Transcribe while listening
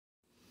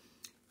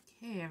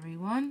Hey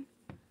everyone,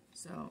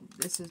 so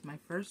this is my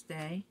first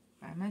day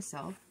by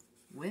myself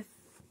with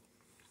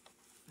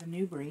the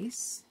new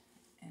brace,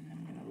 and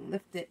I'm going to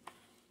lift it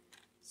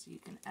so you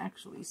can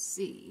actually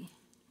see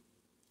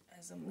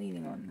as I'm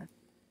leaning on the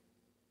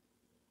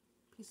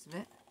piece of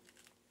it.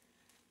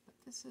 But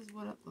this is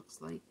what it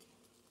looks like,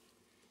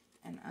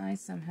 and I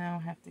somehow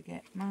have to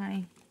get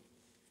my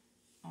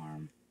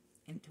arm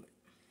into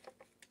it.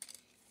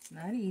 It's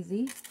not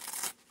easy,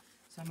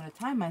 so I'm going to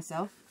time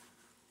myself,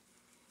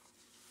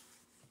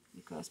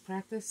 because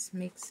practice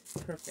makes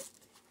perfect.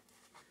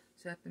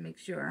 So I have to make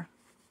sure.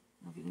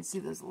 I don't know if you can see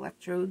those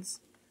electrodes.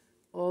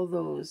 All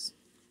those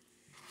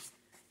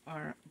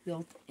are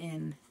built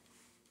in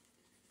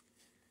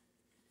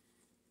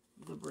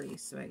the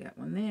brace. So I got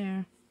one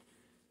there.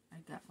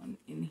 I got one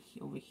in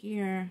over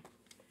here.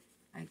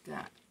 I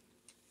got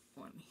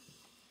one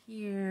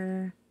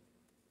here.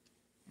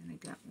 And I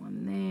got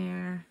one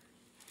there.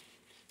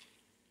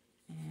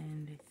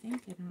 And I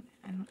think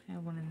I don't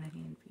have one in the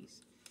hand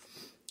piece.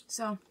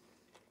 So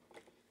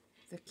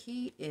the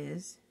key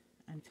is,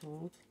 I'm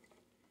told,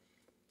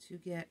 to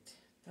get,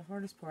 the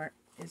hardest part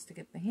is to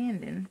get the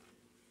hand in.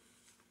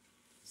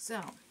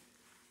 So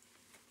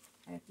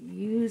I have to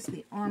use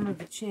the arm of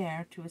the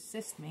chair to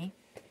assist me.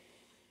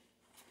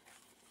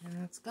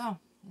 And let's go.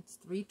 It's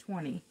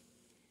 3:20.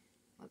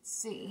 Let's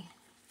see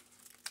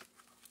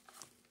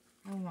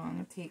how long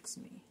it takes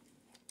me.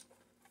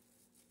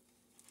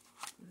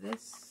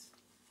 Let's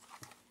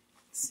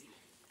see.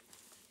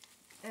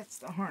 That's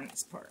the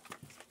harness part.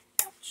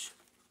 Ouch.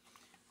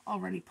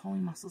 Already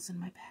pulling muscles in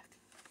my back.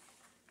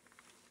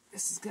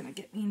 This is going to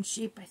get me in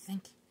shape, I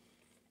think.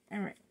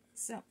 Alright,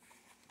 so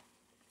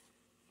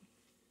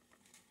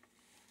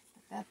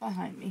put that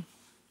behind me.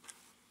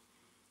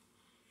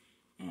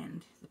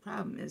 And the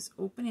problem is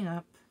opening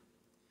up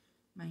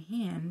my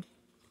hand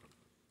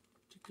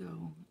to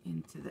go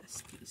into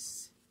this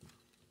piece.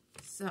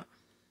 So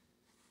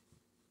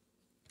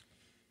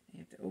I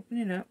have to open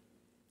it up,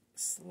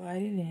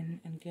 slide it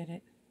in, and get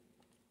it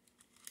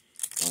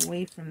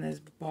away from this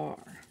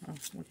bar. Oh,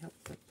 would help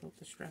to pull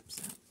the straps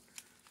out.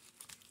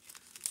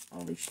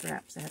 All these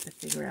straps, I have to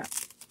figure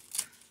out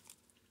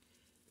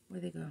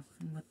where they go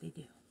and what they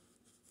do.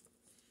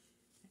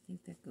 I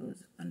think that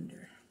goes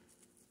under.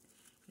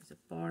 There's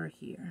a bar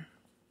here.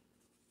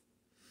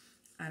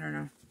 I don't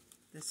know.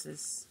 This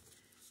is,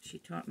 she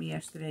taught me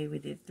yesterday, we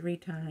did 3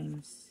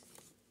 times.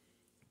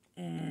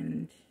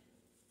 And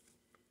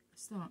I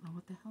still don't know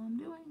what the hell I'm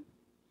doing.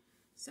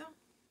 So,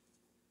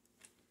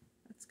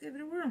 let's give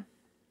it a whirl.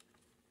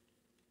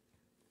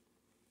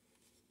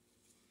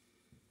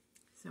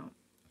 So,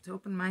 to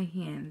open my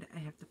hand, I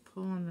have to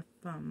pull on the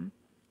thumb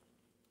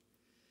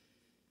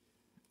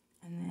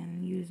and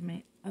then use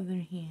my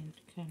other hand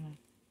to kind of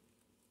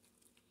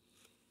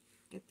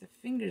get the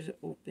fingers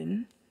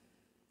open,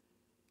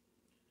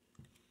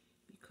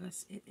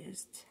 because it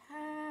is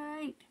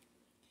tight.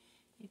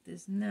 It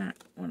does not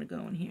want to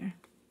go in here.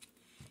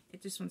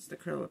 It just wants to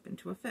curl up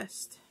into a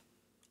fist.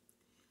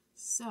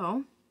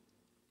 So,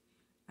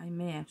 I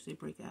may actually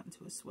break out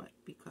into a sweat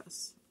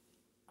because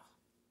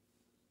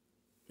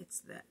it's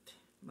that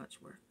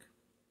much work.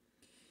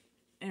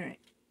 Alright,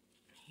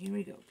 here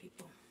we go,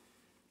 people.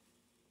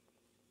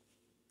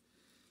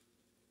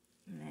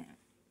 Now,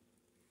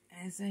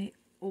 as I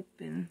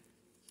open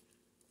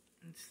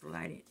and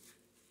slide it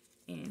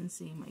in,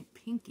 see, my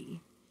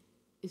pinky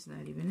is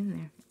not even in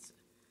there.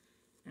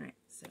 Alright,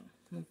 so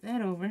move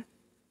that over.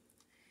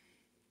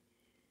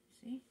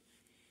 See?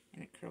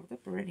 And it curled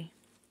up already.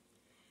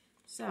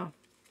 So,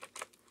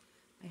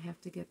 I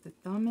have to get the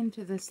thumb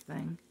into this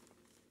thing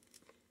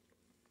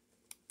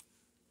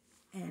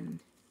and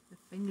the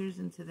fingers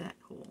into that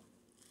hole.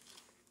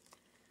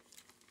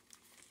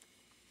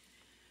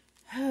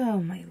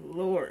 Oh my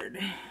Lord.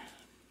 I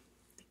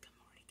think I'm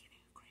already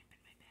getting a cramp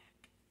in my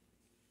back,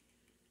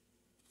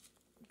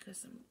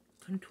 because I'm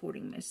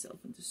contorting myself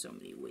into so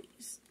many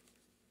ways.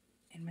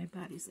 And my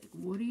body's like,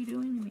 what are you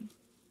doing to me?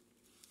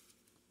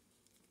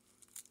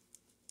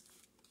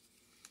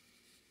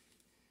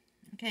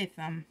 Okay,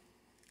 thumb.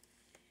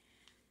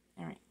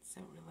 Alright,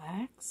 so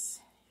relax.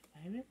 If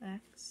I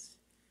relax,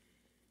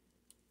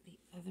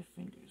 the other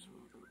fingers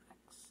will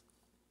relax.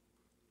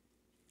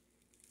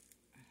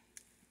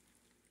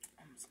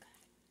 Almost got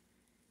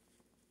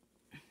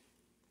it.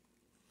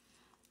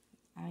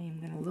 I am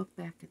going to look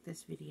back at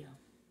this video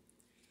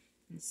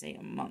and say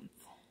a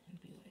month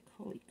and be like,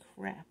 holy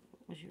crap,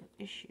 what was your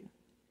issue?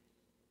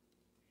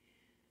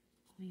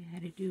 All you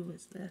had to do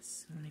was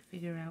this. When I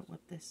figure out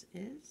what this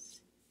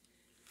is,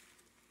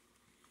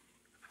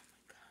 oh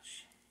my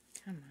gosh,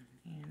 come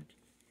on, hand.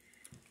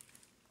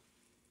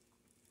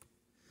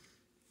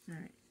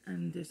 Alright,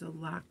 and there's a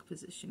lock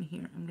position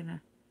here. I'm going to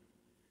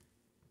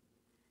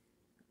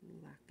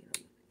lock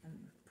it. I'm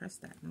going to press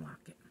that and lock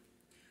it.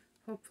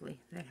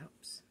 Hopefully that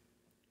helps.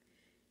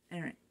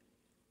 Alright.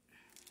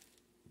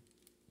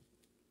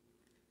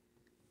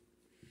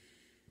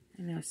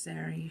 I know,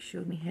 Sarah, you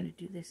showed me how to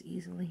do this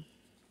easily.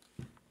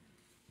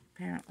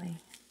 Apparently,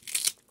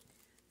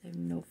 I have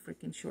no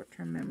freaking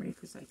short-term memory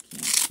because I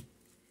can't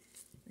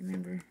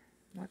remember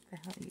what the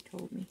hell you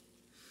told me.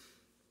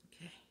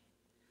 Okay.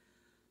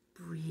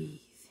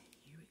 Breathe.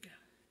 Here we go.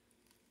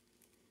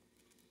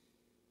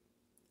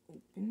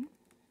 Open.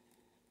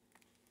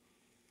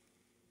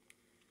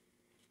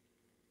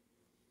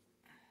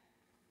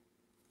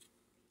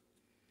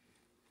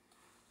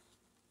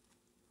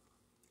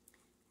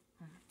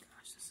 Oh my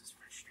gosh, this is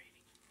frustrating.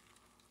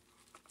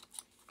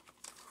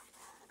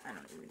 I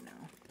don't even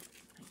know.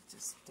 I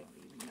just don't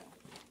even know.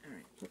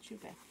 Alright, put you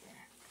back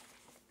there.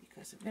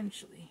 Because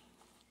eventually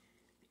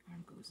the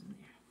arm goes in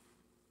there.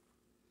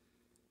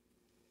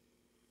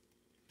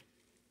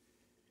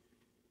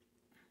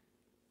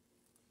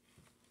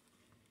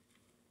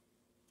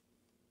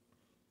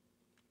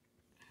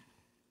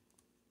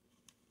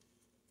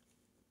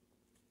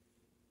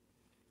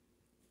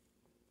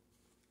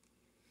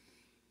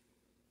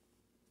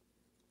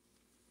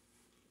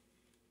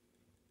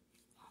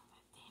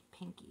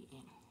 Pinky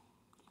in.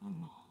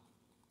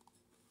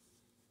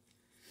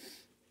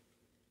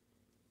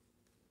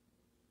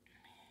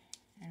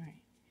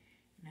 Alright,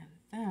 now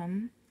the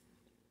thumb.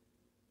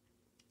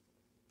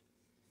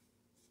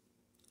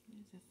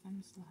 Here's the thumb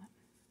slot.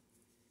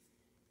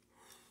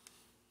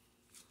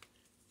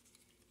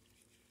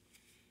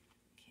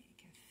 Okay, you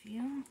can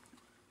feel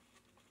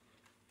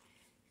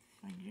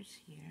fingers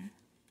here.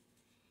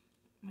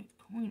 My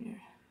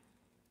pointer.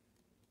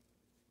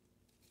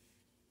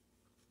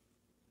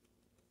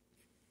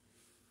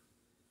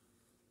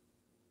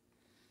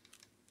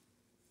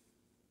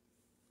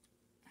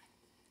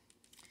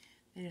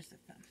 There's the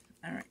thumb.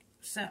 Alright,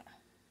 so I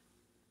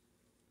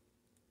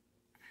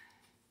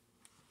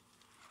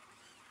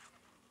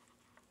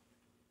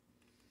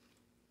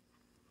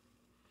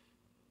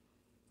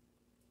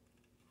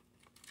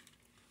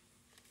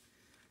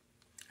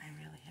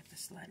really have to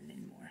slide it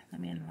in more.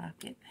 Let me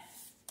unlock it.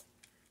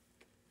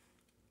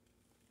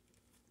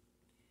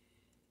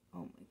 Oh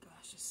my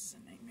gosh, this is a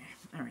nightmare.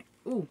 Alright,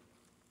 ooh,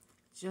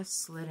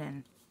 just slid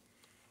in.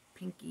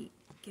 Pinky,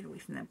 get away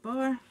from that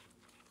bar.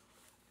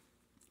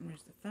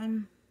 Where's the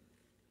thumb?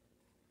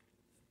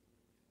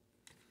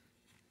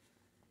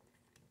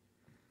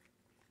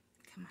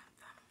 Come on,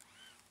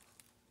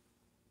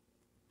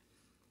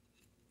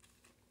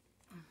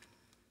 thumb.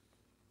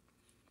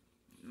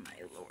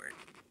 My lord.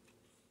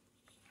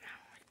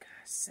 Oh my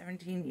gosh,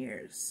 17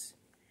 years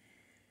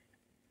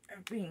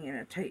of being in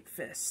a tight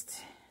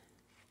fist.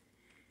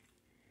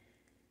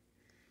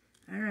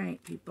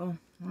 Alright, people,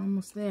 we're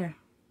almost there.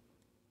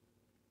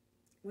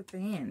 With the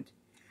hand.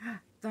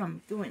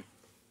 Thumb, go in.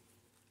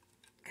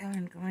 Go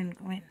in, go in,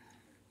 go in.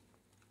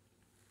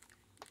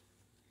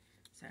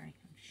 Sorry,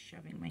 I'm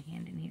shoving my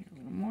hand in here a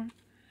little more.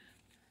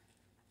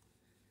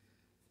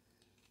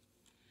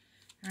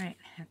 Alright,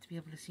 I have to be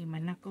able to see my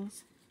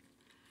knuckles.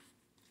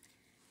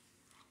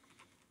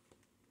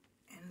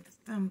 And the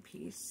thumb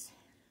piece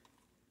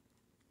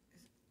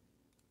is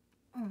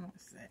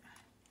almost there.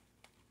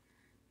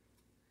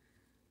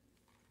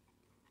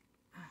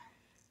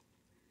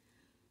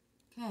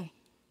 Okay,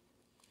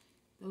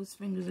 those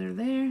fingers are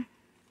there.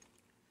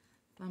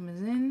 Thumb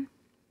is in.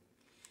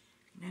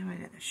 Now I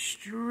gotta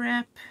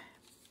strap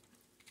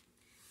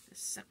this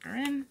sucker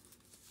in.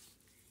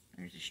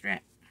 There's the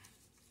strap.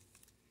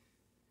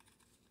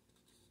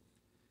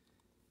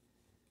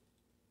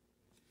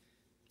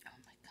 Oh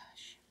my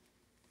gosh.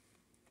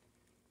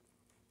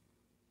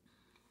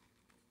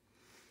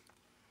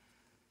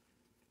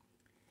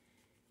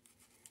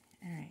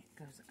 Alright, it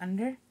goes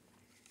under,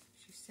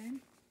 she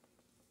said.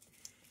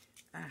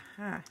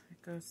 Aha,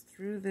 it goes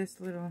through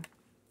this little,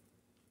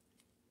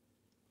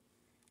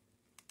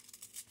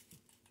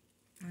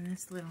 on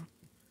this little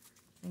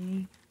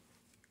thingy,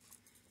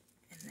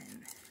 and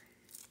then,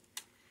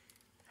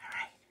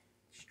 alright,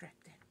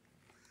 strapped in.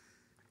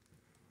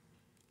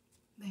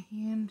 The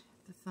hand,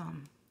 the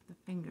thumb, the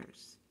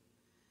fingers.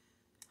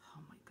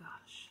 Oh my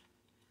gosh.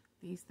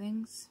 These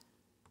things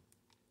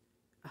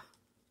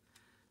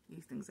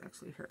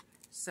actually hurt.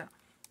 So,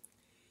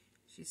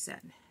 she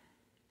said,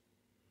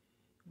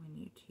 when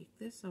you take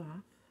this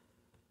off,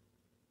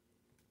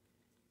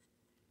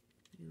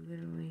 you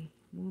literally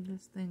move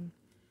this thing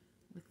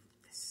with,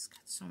 this has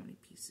got so many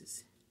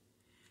pieces.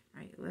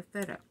 Alright, lift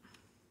that up.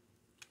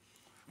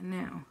 And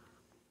now,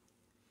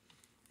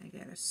 I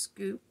got a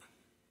scoop.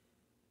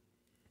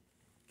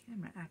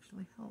 Camera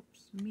actually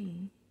helps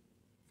me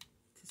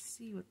to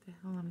see what the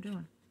hell I'm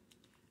doing.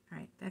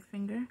 Alright, that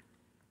finger.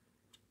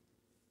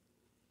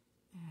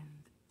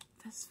 And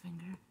this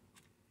finger.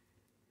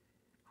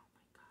 Oh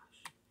my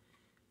gosh.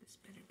 This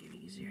better get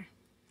easier.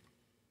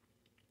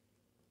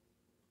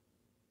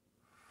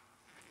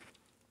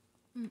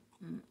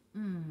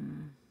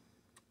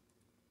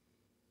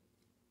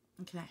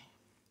 Okay.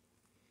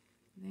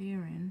 They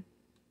are in.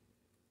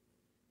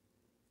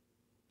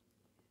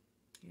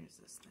 Here's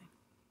this thing.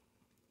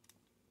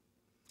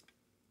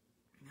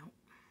 Nope.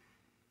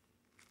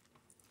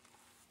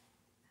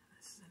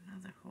 This is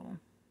another hole.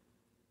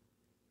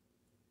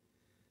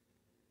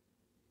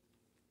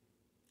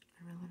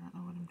 I really don't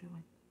know what I'm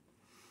doing.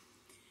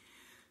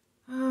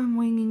 Oh, I'm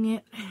winging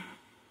it.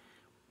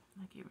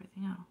 Like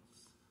everything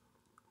else.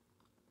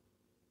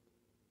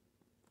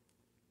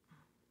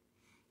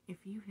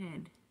 if you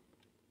had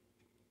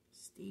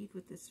stayed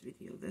with this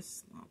video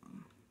this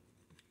long,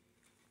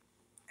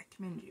 I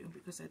commend you,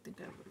 because I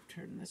think I would have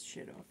turned this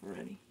shit off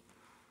already.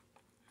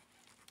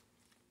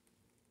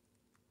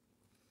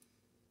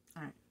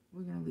 Alright,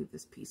 we're going to leave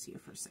this piece here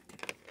for a second.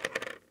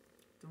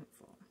 Don't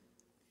fall.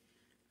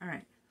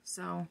 Alright,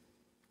 so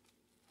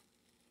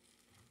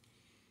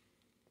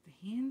the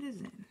hand is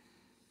in.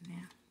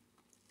 Now,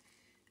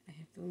 I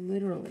have to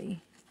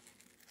literally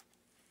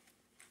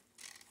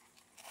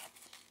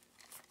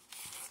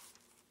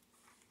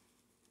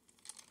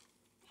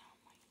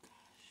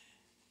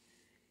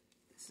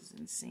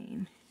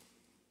insane.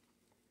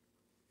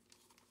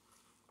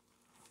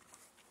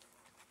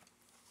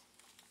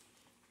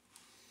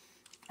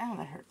 Ow,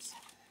 that hurts.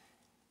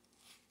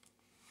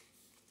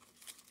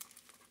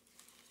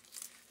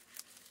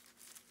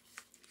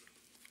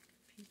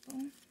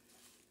 People.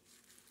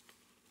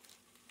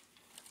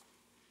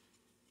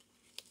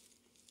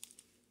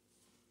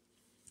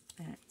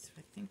 Alright, so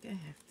I think I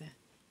have to,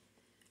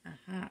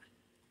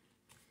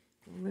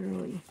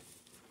 literally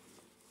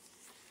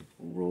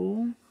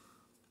roll.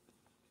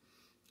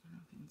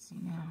 See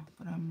now,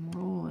 but I'm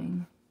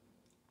rolling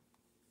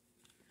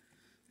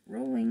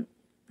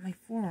my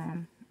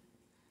forearm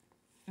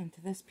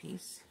into this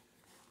piece.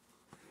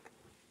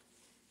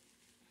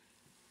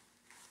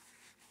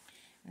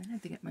 And I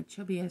have to get my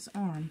chubby ass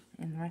arm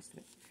and the rest of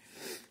it.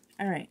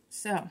 Alright,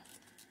 so I'm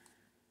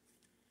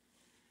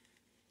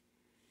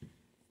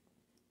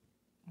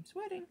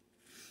sweating.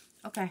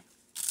 Okay.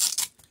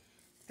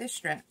 This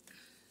strap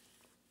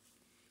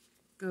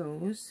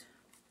goes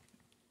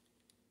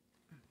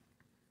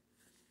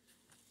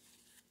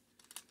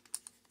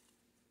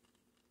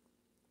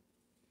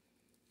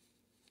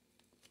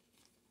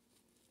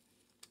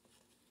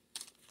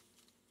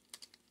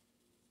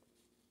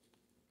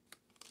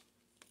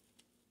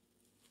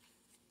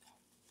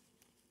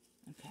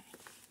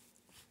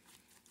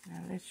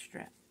this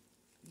strap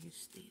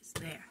just stays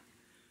there.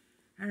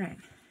 Alright,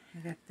 I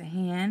got the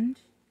hand,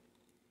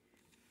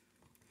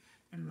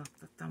 and look,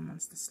 the thumb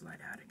wants to slide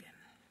out again.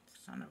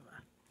 Son of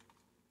a...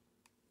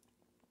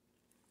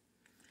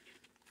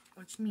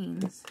 Which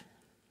means, there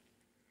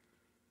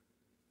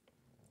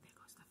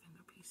goes the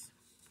finger piece.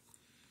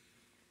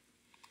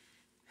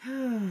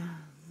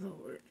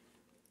 Lord.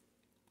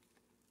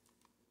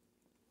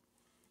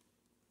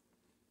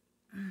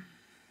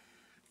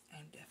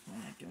 I'm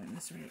definitely not doing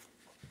this right.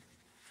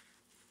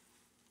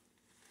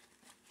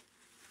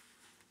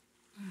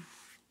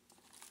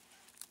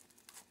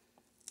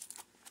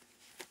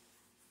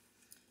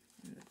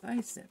 And the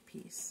bicep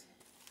piece.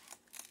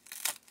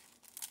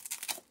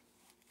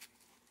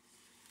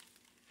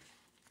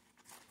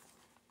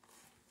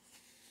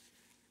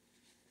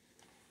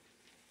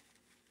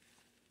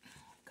 Oh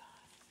God.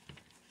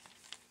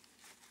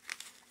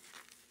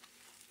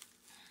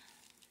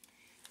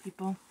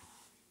 People,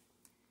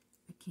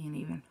 I can't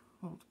even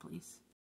hold, please.